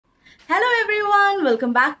Hello everyone,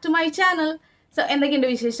 welcome back to my channel. So, എന്തൊക്കെയുണ്ട്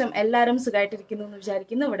വിശേഷം? എല്ലാവരും സുഖമായിട്ടിരിക്കുന്നു എന്ന്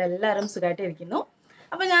വിചാരിക്കുന്നു. ഇവിടെ എല്ലാവരും സുഖമായിട്ടിരിക്കുന്നു.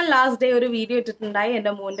 അപ്പോൾ ഞാൻ ലാസ്റ്റ് ഡേ ഒരു വീഡിയോ ഇട്ടിട്ടുണ്ടായി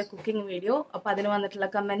എൻ്റെ മോന്റെ കുക്കിംഗ് വീഡിയോ. അപ്പോൾ അതിന് വന്നിട്ടുള്ള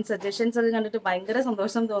കമന്റ് സജഷൻസ് ഒക്കെ കണ്ടിട്ട് ഭയങ്കര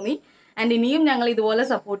സന്തോഷം തോന്നി. ആൻഡ് ഇനിയും ഞങ്ങൾ ഇതുപോലെ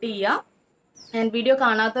സപ്പോർട്ട് ചെയ്യുക. ആൻഡ് വീഡിയോ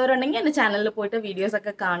കാണാത്തവരുണ്ടെങ്കിൽ എൻ്റെ ചാനലിൽ പോയിട്ട് വീഡിയോസ്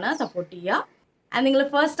ഒക്കെ കാണുക, സപ്പോർട്ട് ചെയ്യുക. ആൻഡ് നിങ്ങൾ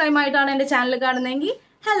ഫസ്റ്റ് ടൈം ആയിട്ടാണ് എൻ്റെ ചാനൽ കാണുന്നതെങ്കിൽ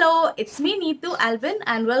hello, it's me Neethu Albin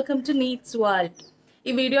and welcome to നീറ്റ്സ് world. ഈ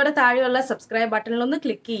വീഡിയോയുടെ താഴെയുള്ള സബ്സ്ക്രൈബ് ബട്ടണിലൊന്ന്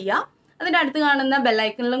ക്ലിക്ക് ചെയ്യുക. അതിൻ്റെ അടുത്ത് കാണുന്ന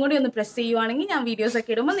ബെല്ലൈക്കണിലും കൂടി ഒന്ന് പ്രസ് ചെയ്യുവാണെങ്കിൽ ഞാൻ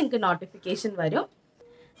വീഡിയോസൊക്കെ ഇടുമ്പോൾ നിങ്ങൾക്ക് നോട്ടിഫിക്കേഷൻ വരും.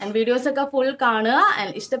 ആൻഡ് വീഡിയോസൊക്കെ ഫുൾ കാണുക.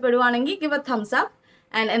 ആൻഡ് ഇഷ്ടപ്പെടുവാണെങ്കിൽ give A thumbs up.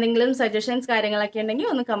 And എന്തെങ്കിലും സജഷൻസ് കാര്യങ്ങളൊക്കെ ഉണ്ടെങ്കിൽ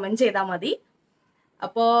ഒന്ന് കമൻറ്റ് ചെയ്താൽ മതി.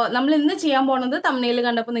 അപ്പോൾ നമ്മൾ ഇന്ന് ചെയ്യാൻ പോകുന്നത് തംബ്നെയിൽ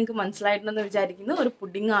കണ്ടപ്പോൾ നിങ്ങൾക്ക് മനസ്സിലായിട്ടുണ്ടെന്ന് വിചാരിക്കുന്നു. ഒരു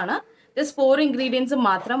പുഡിംഗ് ആണ്. ജസ്റ്റ് 4 ഇൻഗ്രീഡിയൻസ്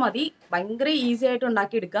മാത്രം മതി. ഭയങ്കര ഈസി ആയിട്ട്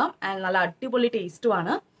ഉണ്ടാക്കിയെടുക്കാം. ആൻഡ് നല്ല അടിപൊളി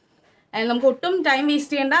ടേസ്റ്റുമാണ്. ആൻഡ് നമുക്ക് ഒട്ടും ടൈം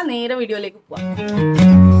വേസ്റ്റ് ചെയ്യേണ്ട, നേരെ വീഡിയോയിലേക്ക് പോവാം.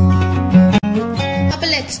 അപ്പോൾ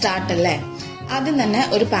ലെറ്റ് സ്റ്റാർട്ട് അല്ലേ. ആദ്യം തന്നെ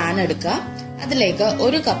ഒരു പാൻ എടുക്കുക. അതിലേക്ക്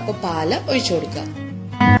 1 കപ്പ് പാല് ഒഴിച്ചു കൊടുക്കുക.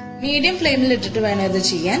 മീഡിയം ഫ്ലെയിമിൽ ഇട്ടിട്ട് വേണം ഇത്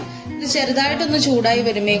ചെയ്യാൻ. ഇത് ചെറുതായിട്ടൊന്ന് ചൂടായി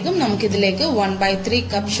വരുമ്പോഴേക്കും നമുക്കിതിലേക്ക് 1/3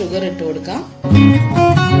 കപ്പ് ഷുഗർ ഇട്ട് കൊടുക്കാം.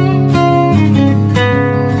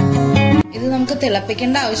 ഇത് നമുക്ക്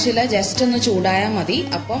തിളപ്പിക്കേണ്ട ആവശ്യമില്ല, ജസ്റ്റ് ഒന്ന് ചൂടായാൽ മതി.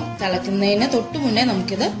 അപ്പം തിളക്കുന്നതിന് തൊട്ട് മുന്നേ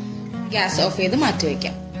നമുക്കിത് ഗ്യാസ് ഓഫ് ചെയ്ത് മാറ്റി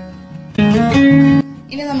വെക്കാം.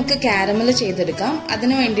 ഇനി നമുക്ക് കാരമൽ ചെയ്തെടുക്കാം.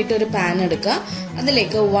 അതിന് വേണ്ടിയിട്ട് ഒരു പാൻ എടുക്കുക.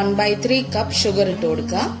 അതിലേക്ക് 1/3 കപ്പ് ഷുഗർ ഇട്ട്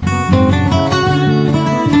കൊടുക്കുക.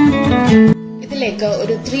 ഇതിലേക്ക്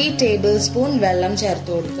ഒരു 3 ടേബിൾ സ്പൂൺ വെള്ളം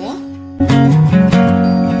ചേർത്ത് കൊടുക്കുക.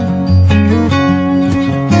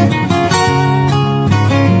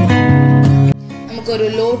 നമുക്കൊരു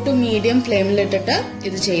ലോ ടു മീഡിയം ഫ്ലെയിമിലിട്ടിട്ട്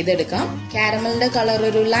ഇത് ചെയ്തെടുക്കാം. കാരമലിന്റെ കളർ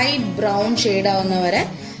ഒരു ലൈറ്റ് ബ്രൗൺ ഷെയ്ഡ് ആവുന്നവരെ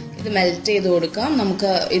ഇത് മെൽറ്റ് ചെയ്ത് കൊടുക്കാം. നമുക്ക്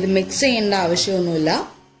ഇത് മിക്സ് ചെയ്യേണ്ട ആവശ്യമൊന്നുമില്ല.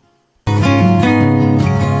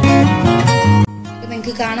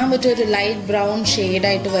 നിങ്ങൾക്ക് കാണാൻ പറ്റിയ ഒരു ലൈറ്റ് ബ്രൗൺ ഷെയ്ഡ്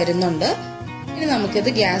ആയിട്ട് വരുന്നുണ്ട്. ഇനി നമുക്കിത്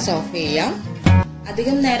ഗ്യാസ് ഓഫ് ചെയ്യാം.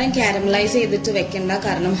 അധികം നേരം കാരമലൈസ് ചെയ്തിട്ട് വെക്കണ്ട,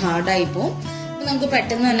 കാരണം ഹാർഡായി പോവും. അപ്പൊ നമുക്ക്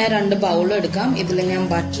പെട്ടെന്ന് തന്നെ 2 ബൗൾ എടുക്കാം. ഇതിൽ ഞാൻ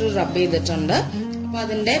ബട്ടർ റബ് ചെയ്തിട്ടുണ്ട്. അപ്പൊ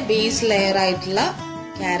അതിന്റെ ബേസ് ലെയർ ആയിട്ടുള്ള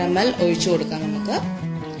കാരമൽ ഒഴിച്ചു കൊടുക്കാം നമുക്ക്.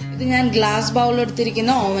 ഇത് ഞാൻ ഗ്ലാസ് ബൗൾ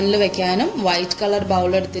എടുത്തിരിക്കുന്ന ഓവനിൽ വെക്കാനും വൈറ്റ് കളർ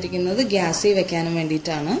ബൗൾ എടുത്തിരിക്കുന്നത് ഗ്യാസിൽ വെക്കാനും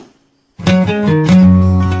വേണ്ടിയിട്ടാണ്.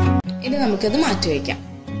 ഇനി നമുക്കിത് മാറ്റി വയ്ക്കാം.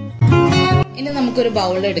 ഇനി നമുക്കൊരു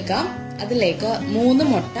ബൗൾ എടുക്കാം. അതിലേക്ക് 3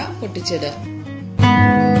 മുട്ട പൊട്ടിച്ചിടുക.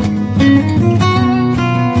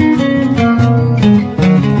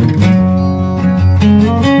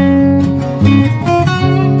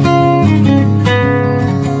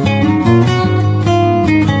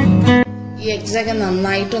 ഈ എഗ്സ് ഒക്കെ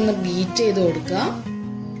നന്നായിട്ടൊന്ന് ബീറ്റ് ചെയ്ത് കൊടുക്കുക.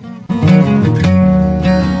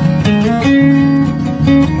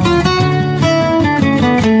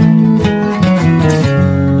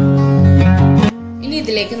 ഇനി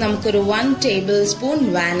ഇതിലേക്ക് നമുക്കൊരു 1 ടേബിൾ സ്പൂൺ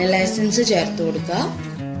വാനില എസൻസ് ചേർത്ത് കൊടുക്കുക.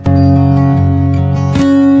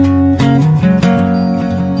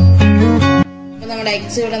 അപ്പൊ നമ്മുടെ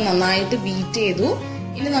എഗ്സ് ഇവിടെ നന്നായിട്ട് ബീറ്റ് ചെയ്തു.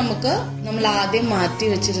 ഇനി നമുക്ക് നമ്മൾ ആദ്യം മാറ്റി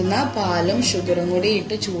വെച്ചിരുന്ന പാലും ഷുഗറും കൂടി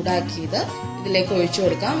ഇട്ട് ചൂടാക്കിയത് ഇതിലേക്ക് ഒഴിച്ചു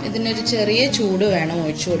കൊടുക്കാം. ഇതിനൊരു ചെറിയ ചൂട് വേണം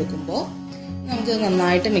ഒഴിച്ചു കൊടുക്കുമ്പോൾ. നമുക്ക്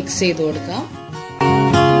നന്നായിട്ട് മിക്സ് ചെയ്ത് കൊടുക്കാം.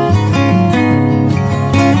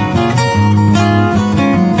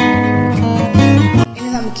 ഇനി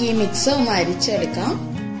നമുക്ക് ഈ മിക്സ് ഒന്ന് അരിച്ചെടുക്കാം.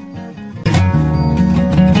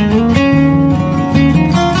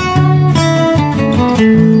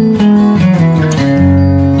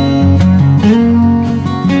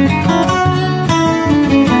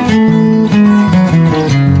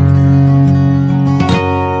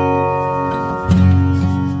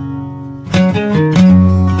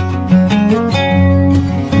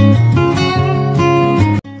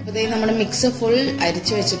 നമ്മുടെ മിക്സ് ഫുൾ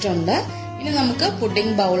അരിച്ചു വെച്ചിട്ടുണ്ട്. ഇനി നമുക്ക്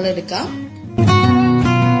പുഡിംഗ് ബൗൾ എടുക്കാം.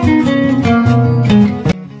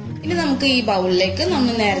 ഇനി നമുക്ക് ഈ ബൗളിലേക്ക്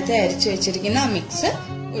നമ്മൾ നേരത്തെ അരിച്ചു വെച്ചിരിക്കുന്ന ആ മിക്സ്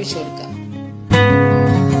ഒഴിച്ചു കൊടുക്കാം.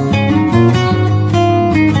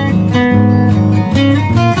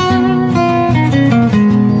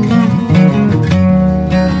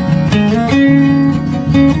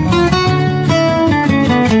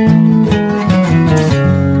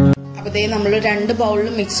 നമ്മൾ 2 ബൗളിൽ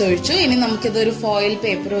മിക്സ് ഒഴിച്ചു. ഇനി നമുക്കിതൊരു ഫോയിൽ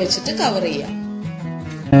പേപ്പർ വെച്ചിട്ട് കവർ ചെയ്യാം.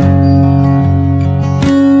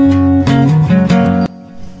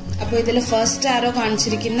 അപ്പൊ ഇതിൽ ഫസ്റ്റ് ആരോ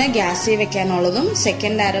കാണിച്ചിരിക്കുന്ന ഗ്യാസിൽ വെക്കാനുള്ളതും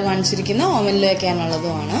സെക്കൻഡ് ആരോ കാണിച്ചിരിക്കുന്ന ഓവനിൽ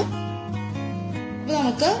വെക്കാനുള്ളതുമാണ്. അപ്പൊ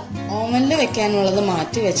നമുക്ക് ഓവനിൽ വെക്കാനുള്ളത്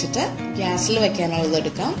മാറ്റി വെച്ചിട്ട് ഗ്യാസിൽ വെക്കാനുള്ളത്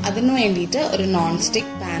എടുക്കാം. അതിനു വേണ്ടിയിട്ട് ഒരു നോൺ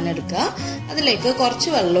സ്റ്റിക് പാൻ എടുക്കുക. അതിലേക്ക് കുറച്ച്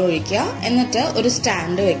വെള്ളം ഒഴിക്കുക. എന്നിട്ട് ഒരു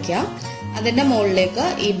സ്റ്റാൻഡ് വെക്കുക. അതിന്റെ മുകളിലേക്ക്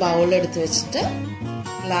ഈ ബൗൾ എടുത്ത് വെച്ചിട്ട്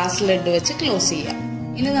ഗ്ലാസ് ലിഡ് വെച്ച് ക്ലോസ് ചെയ്യാം.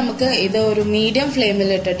 ഇനി നമുക്ക് ഇത് ഒരു മീഡിയം ഫ്ലെയിമിൽ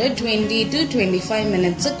ഇട്ടിട്ട് 20 to 25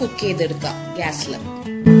 മിനിറ്റ്സ് കുക്ക് ചെയ്തെടുക്കാം ഗ്യാസിൽ.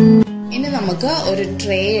 ഇനി നമുക്ക് ഒരു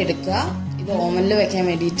ട്രേ എടുക്കുക. ഇത് ഓവനിൽ വെക്കാൻ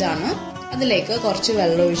വേണ്ടിയിട്ടാണ്. അതിലേക്ക് കുറച്ച്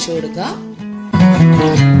വെള്ളം ഒഴിച്ചു കൊടുക്കുക.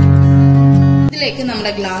 ഇതിലേക്ക്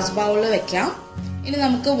നമ്മുടെ ഗ്ലാസ് ബൗൾ വെക്കാം. ഇനി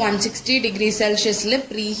നമുക്ക് 160 ഡിഗ്രി സെൽഷ്യസിൽ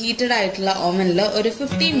പ്രീ ഹീറ്റഡ് ആയിട്ടുള്ള ഓവനിൽ ഒരു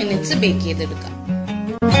 15 മിനിറ്റ്സ് ബേക്ക് ചെയ്തെടുക്കാം.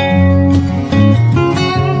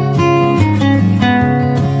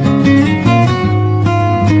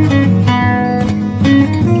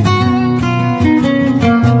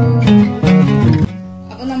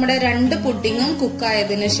 രണ്ട് പുഡിങ്ങും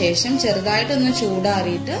കുക്കായതിനു ശേഷം ചെറുതായിട്ടൊന്ന്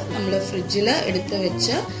ചൂടാറിയിട്ട് നമ്മൾ ഫ്രിഡ്ജിൽ എടുത്ത്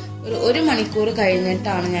വെച്ച് ഒരു മണിക്കൂർ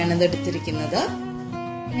കഴിഞ്ഞിട്ടാണ് ഞാനത് എടുത്തിരിക്കുന്നത്.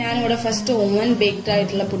 ഞാനിവിടെ ഫസ്റ്റ് ഓവൻ ബേക്ക്ഡ്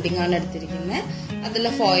ആയിട്ടുള്ള പുഡിങ്ങാണ് എടുത്തിരിക്കുന്നത്. അതിൽ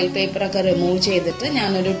ഫോയിൽ പേപ്പറൊക്കെ റിമൂവ് ചെയ്തിട്ട്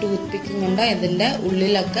ഞാനൊരു ടൂത്ത് പിക്കും കൊണ്ട് ഇതിന്റെ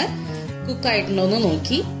ഉള്ളിലൊക്കെ കുക്കായിട്ടുണ്ടോന്ന്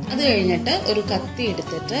നോക്കി. അത് കഴിഞ്ഞിട്ട് ഒരു കത്തി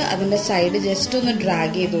എടുത്തിട്ട് അതിന്റെ സൈഡ് ജസ്റ്റ് ഒന്ന്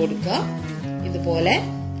ഡ്രാഗ് ചെയ്ത് കൊടുക്കുക ഇതുപോലെ.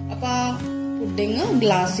 അപ്പൊ ആ പുഡിങ്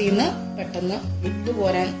ഗ്ലാസ്സിൽ നിന്ന് പെട്ടെന്ന്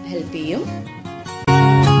വിട്ടുപോരാൻ ഹെൽപ്പ് ചെയ്യും.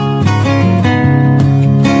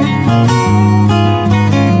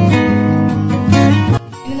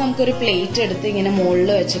 ഇനി നമുക്കൊരു പ്ലേറ്റ് എടുത്ത് ഇങ്ങനെ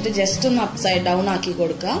മുകളിൽ വെച്ചിട്ട് ജസ്റ്റ് ഒന്ന് അപ്സൈഡ് ഡൗൺ ആക്കി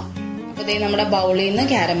കൊടുക്കാം. അപ്പൊ ഇതേ നമ്മുടെ ബൗളിൽ നിന്ന്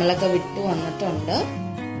കാരമലൊക്കെ വിട്ടു വന്നിട്ടുണ്ട്.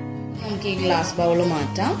 നമുക്ക് ഈ ഗ്ലാസ് ബൗൾ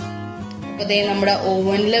മാറ്റാം. അപ്പൊ ഇതേ നമ്മുടെ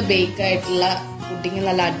ഓവനിൽ ബേക്ക് ആയിട്ടുള്ള പുഡിങ്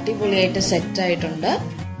നല്ല അടിപൊളിയായിട്ട് സെറ്റ് ആയിട്ടുണ്ട്.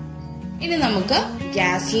 ഇനി നമുക്ക്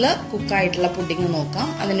ഗ്യാസിൽ കുക്കായിട്ടുള്ള പുഡിങ് നോക്കാം.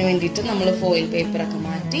 അതിന് വേണ്ടിയിട്ട് നമ്മൾ ഫോയിൽ പേപ്പറൊക്കെ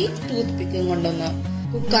മാറ്റി ടൂത്ത് പിക്കും കൊണ്ടൊന്ന്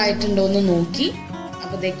കുക്കായിട്ടുണ്ടോന്ന് നോക്കി.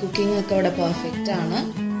 അപ്പൊ ദേ കുക്കിംഗ് ഒക്കെ ഇവിടെ പെർഫെക്റ്റ് ആണ്.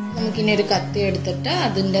 നമുക്കിനി ഒരു കത്തി എടുത്തിട്ട്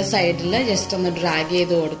അതിന്റെ സൈഡിൽ ജസ്റ്റ് ഒന്ന് ഡ്രാഗ്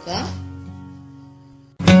ചെയ്ത് കൊടുക്കുക.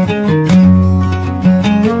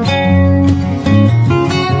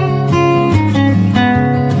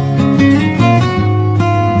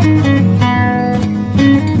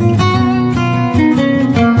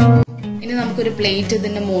 ഒരു പ്ലേറ്റ്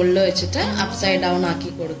ഇതിന്റെ മുകളിൽ വെച്ചിട്ട് അപ്സൈഡ് ഡൗൺ ആക്കി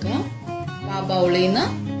കൊടുക്കുക. ആ ബൗളിൽ നിന്ന്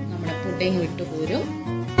നമ്മുടെ പുഡിങ് വിട്ടുപോരും.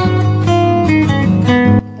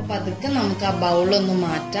 അപ്പൊ പതുക്കെ നമുക്ക് ആ ബൗളൊന്ന്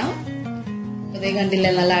മാറ്റാം. അതേ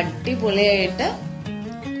കണ്ടില്ലേ, നല്ല അടിപൊളിയായിട്ട്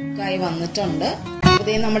കുക്കായി വന്നിട്ടുണ്ട്.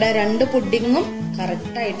 അതേ നമ്മുടെ രണ്ട് പുഡിങ്ങും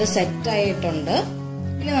കറക്റ്റായിട്ട് സെറ്റ് ആയിട്ടുണ്ട്.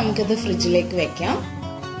 ഇനി നമുക്കിത് ഫ്രിഡ്ജിലേക്ക് വെക്കാം.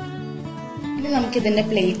 ഇനി നമുക്കിതിന്റെ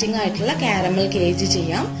പ്ലേറ്റിംഗ് ആയിട്ടുള്ള കാരമൽ കേജ്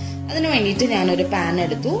ചെയ്യാം. അതിനു വേണ്ടിയിട്ട് ഞാനൊരു പാൻ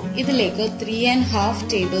എടുത്തു. ഇതിലേക്ക് 3½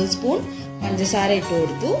 ടേബിൾ സ്പൂൺ പഞ്ചസാര ഇട്ട്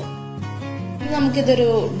കൊടുത്തു. നമുക്കിതൊരു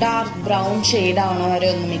ഡാർക്ക് ബ്രൗൺ ഷെയ്ഡ് ആവണ വരെ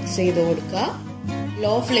ഒന്ന് മിക്സ് ചെയ്ത് കൊടുക്കുക.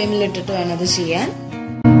 ലോ ഫ്ലെയിമിൽ ഇട്ടിട്ട് വേണം അത് ചെയ്യാൻ.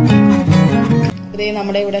 ഇതേ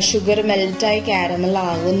നമ്മുടെ ഇവിടെ ഷുഗർ മെൽറ്റായി കാരമൽ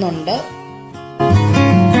ആകുന്നുണ്ട്.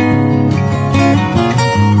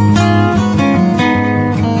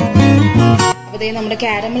 അപ്പൊ നമ്മുടെ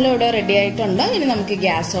കാരമൽ ഇവിടെ റെഡി ആയിട്ടുണ്ട്. ഇനി നമുക്ക്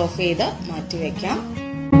ഗ്യാസ് ഓഫ് ചെയ്ത് മാറ്റി വെക്കാം.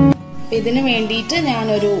 ഇതിന് വേണ്ടിയിട്ട്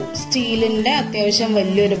ഞാനൊരു സ്റ്റീലിന്റെ അത്യാവശ്യം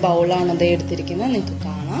വലിയൊരു ബൗളാണ് ഇത് എടുത്തിരിക്കുന്നത്. നിങ്ങൾക്ക്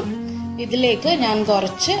കാണാം. ഇതിലേക്ക് ഞാൻ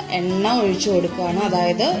കുറച്ച് എണ്ണ ഒഴിച്ചു കൊടുക്കുകയാണ്.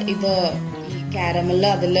 അതായത് ഇത് ഈ കാരമൽ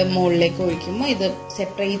അതിൽ മുകളിലേക്ക് ഒഴിക്കുമ്പോൾ ഇത്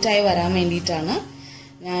സെപ്പറേറ്റ് ആയി വരാൻ വേണ്ടിയിട്ടാണ്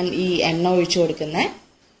ഞാൻ ഈ എണ്ണ ഒഴിച്ചു കൊടുക്കുന്നത്.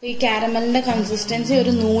 ഈ കാരമലിന്റെ കൺസിസ്റ്റൻസി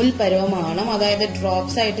ഒരു നൂൽ പരുവമാകണം. അതായത്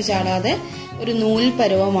ഡ്രോപ്സ് ആയിട്ട് ചാടാതെ ഒരു നൂൽ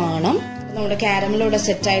പരുവമാകണം. നമ്മുടെ കാരമൽ ഇവിടെ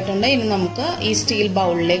സെറ്റ് ആയിട്ടുണ്ട്. ഇനി നമുക്ക് ഈ സ്റ്റീൽ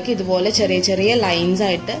ബൗളിലേക്ക് ഇതുപോലെ ചെറിയ ചെറിയ ലൈൻസ്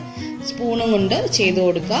ആയിട്ട് സ്പൂണും കൊണ്ട് ചെയ്തു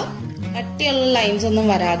കൊടുക്കുക. കട്ടിയുള്ള ലൈൻസ് ഒന്നും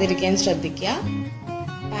വരാതിരിക്കാൻ ശ്രദ്ധിക്കുക.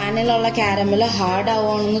 പാനിലുള്ള കാരമൽ ഹാർഡ്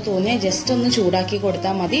ആവുകയാണെന്ന് തോന്നിയാൽ ജസ്റ്റ് ഒന്ന് ചൂടാക്കി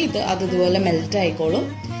കൊടുത്താൽ മതി. അത് ഇതുപോലെ മെൽറ്റ് ആയിക്കോളും.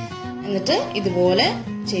 എന്നിട്ട് ഇതുപോലെ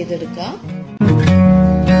ചെയ്തെടുക്കുക.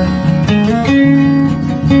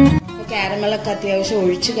 കാരമലൊക്കെ അത്യാവശ്യം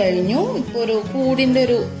ഒഴിച്ചു കഴിഞ്ഞു. ഇപ്പൊ ഒരു കൂടിന്റെ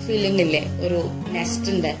ഒരു ഫീലിംഗ് ഇല്ലേ, ഒരു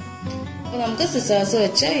നെസ്റ്റിന്റെ. അപ്പൊ നമുക്ക് സിസേഴ്സ്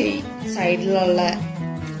വെച്ച് ഈ സൈഡിലുള്ള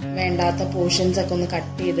വേണ്ടാത്ത പോർഷൻസ് ഒക്കെ ഒന്ന്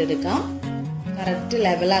കട്ട് ചെയ്തെടുക്കാം. കറക്റ്റ്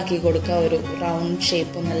ലെവലാക്കി കൊടുക്കുക. ഒരു റൗണ്ട്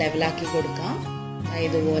ഷേപ്പ് ഒന്ന് ലെവലാക്കി കൊടുക്കാം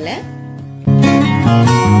ഇതുപോലെ.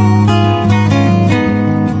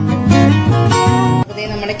 അപ്പൊ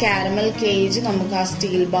നമ്മുടെ കാരമൽ കേജ് നമുക്ക് ആ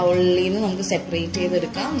സ്റ്റീൽ ബൗളിൽ നിന്ന് നമുക്ക് സെപ്പറേറ്റ്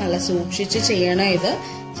ചെയ്തെടുക്കാം. നല്ല സൂക്ഷിച്ച് ചെയ്യണം. ഇത്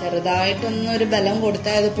ചെറുതായിട്ടൊന്നൊരു ബലം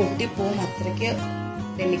കൊടുത്താൽ അത് പൊട്ടിപ്പോവും. അത്രയ്ക്ക്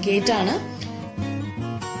ഡെലിക്കേറ്റ് ആണ്.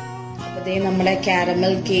 അപ്പൊ നമ്മുടെ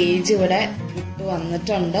കാരമൽ കേജ് ഇവിടെ ഇട്ട്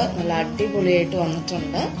വന്നിട്ടുണ്ട്. നല്ല അടിപൊളിയായിട്ട്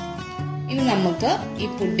വന്നിട്ടുണ്ട്. ഇനി നമുക്ക് ഈ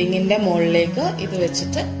പുഡിങ്ങിന്റെ മുകളിലേക്ക് ഇത്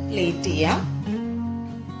വെച്ചിട്ട് പ്ലേറ്റ് ചെയ്യാം.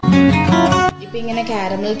 ഇപ്പൊ ഇങ്ങനെ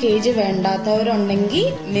കാരമൽ കേജ് വേണ്ടാത്തവരുണ്ടെങ്കിൽ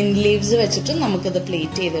മിന്റ് ലീവ്സ് വെച്ചിട്ട് നമുക്കിത്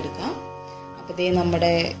പ്ലേറ്റ് ചെയ്തെടുക്കാം. അപ്പൊ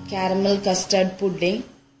നമ്മുടെ കാരമൽ കസ്റ്റർഡ് പുഡിങ്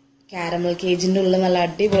കാരമൽ കേജിന്റെ ഉള്ളിൽ നല്ല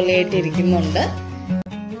അടിപൊളിയായിട്ട് ഇരിക്കുന്നുണ്ട്.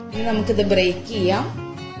 ഇനി നമുക്കിത് ബ്രേക്ക് ചെയ്യാം.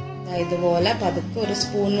 ഇതുപോലെ പതുക്കെ ഒരു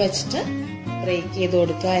സ്പൂൺ വെച്ചിട്ട് ബ്രേക്ക് ചെയ്ത്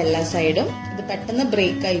കൊടുക്കുക എല്ലാ സൈഡും. ഇത് പെട്ടെന്ന്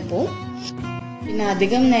ബ്രേക്ക് ആയി പോവും. പിന്നെ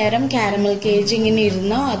അധികം നേരം കാരമൽ കേജ് ഇങ്ങനെ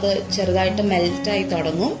ഇരുന്നാൽ അത് ചെറുതായിട്ട് മെൽറ്റായി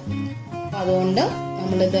തുടങ്ങും. അപ്പം അതുകൊണ്ട്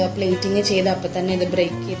നമ്മളിത് പ്ലേറ്റിങ് ചെയ്ത് അപ്പം തന്നെ ഇത്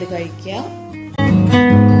ബ്രേക്ക് ചെയ്ത് കഴിക്കുക.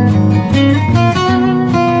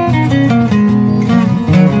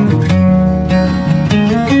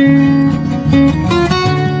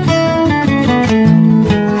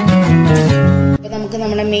 അപ്പം നമുക്ക്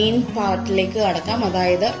നമ്മുടെ മെയിൻ പാർട്ടിലേക്ക് കടക്കാം,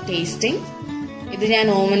 അതായത് ടേസ്റ്റിംഗ്. ഇത് ഞാൻ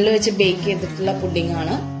ഓവനിൽ വെച്ച് ബേക്ക് ചെയ്തിട്ടുള്ള പുഡിംഗ്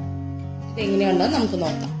ആണ്. ഇതെങ്ങനെയുണ്ടെന്ന് നമുക്ക്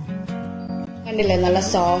നോക്കാം. കണ്ടില്ലേ, നല്ല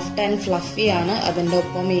സോഫ്റ്റ് ആൻഡ് ഫ്ലഫി ആണ്. അതിൻ്റെ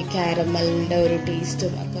ഒപ്പം ഈ കാരമലിന്റെ ഒരു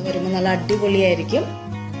ടേസ്റ്റും ഒക്കെ വരുമ്പോൾ നല്ല അടിപൊളിയായിരിക്കും.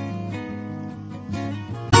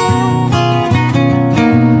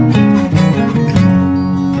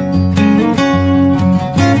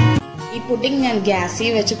 ഈ പുഡിംഗ് ഞാൻ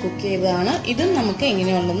ഗ്യാസിൽ വെച്ച് കുക്ക് ചെയ്തതാണ്. ഇതും നമുക്ക്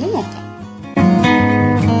എങ്ങനെയുണ്ടെന്ന് നോക്കാം.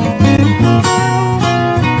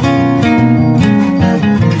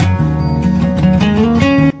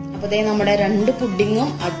 നമ്മുടെ 2 പുഡിങ്ങും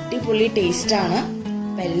അടിപൊളി ടേസ്റ്റ് ആണ്.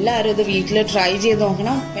 അപ്പൊ എല്ലാവരും ഇത് വീട്ടിൽ ട്രൈ ചെയ്ത്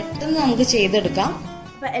നോക്കണം. പെട്ടെന്ന് നമുക്ക് ചെയ്തെടുക്കാം.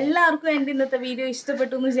 അപ്പൊ എല്ലാവർക്കും എന്റെ ഇന്നത്തെ വീഡിയോ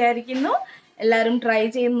ഇഷ്ടപ്പെട്ടു എന്ന് വിചാരിക്കുന്നു. എല്ലാവരും ട്രൈ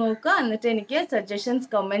ചെയ്ത് നോക്കുക. എന്നിട്ട് എനിക്ക്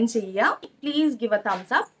സജഷൻസ് കമന്റ് ചെയ്യാം. Please give A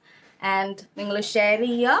thumbs up and നിങ്ങൾ ഷെയർ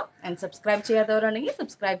ചെയ്യുക. ആൻഡ് സബ്സ്ക്രൈബ് ചെയ്യാത്തവരുണ്ടെങ്കിൽ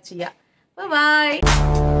സബ്സ്ക്രൈബ് ചെയ്യുക.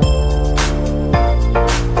 ബൈ.